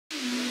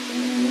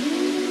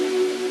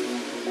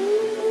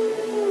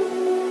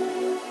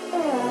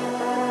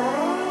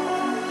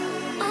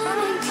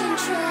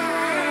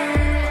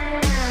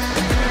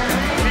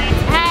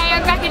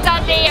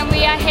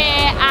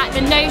here at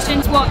the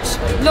Notions Watch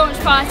launch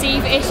party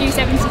for issue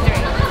 73.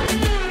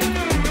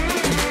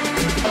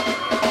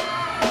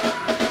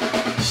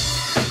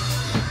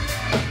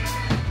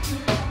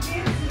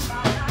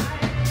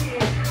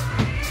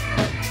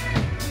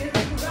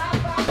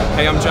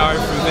 Hey, I'm Jared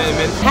from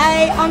Vitamin.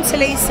 Hey, I'm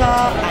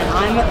Talisa and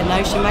I'm at the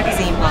Notion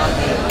magazine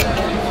party.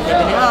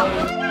 Living it up.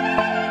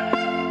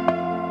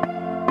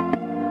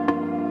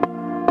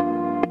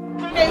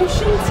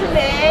 Notion to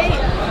me,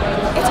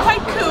 it's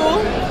quite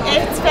cool,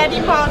 it's very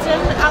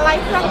modern. I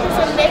like that there's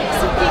a mix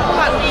of people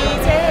that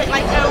read it,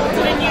 like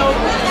older and young.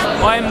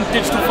 I'm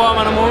Digital Farm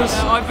Animals.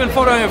 I've been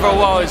following it for a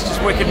while. It's just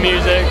wicked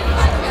music,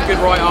 good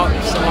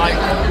write-ups, and like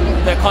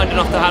they're kind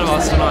enough to have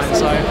us tonight,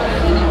 so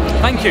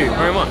thank you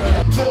very much.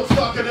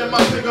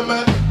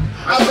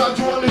 As I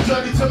draw on the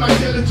journey to my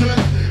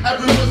diligence,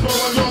 every whisper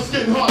on your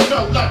skin hard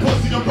felt like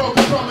pussy and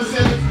broken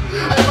promises.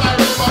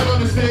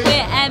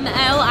 We're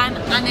ML, I'm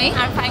Annie,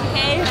 I'm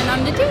Frankie, and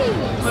I'm Nadine.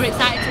 We're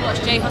excited to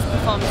watch J-Hus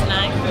perform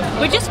tonight.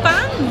 We're just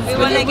fans. We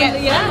want to get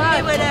friendly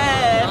with her.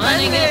 And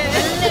I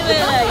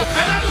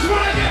just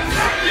want to get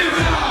friendly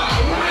with her.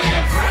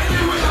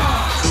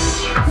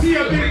 See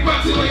a big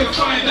body where you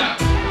find that.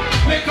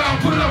 Make her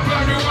pull up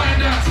and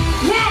rewind that.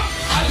 What?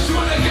 I just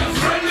want to get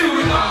friendly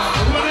with her.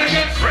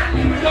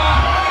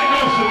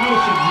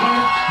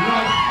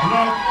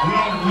 Love,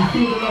 we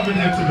feel the love in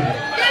here today.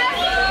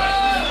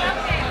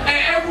 Hey,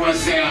 everyone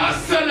say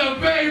hustle,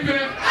 baby.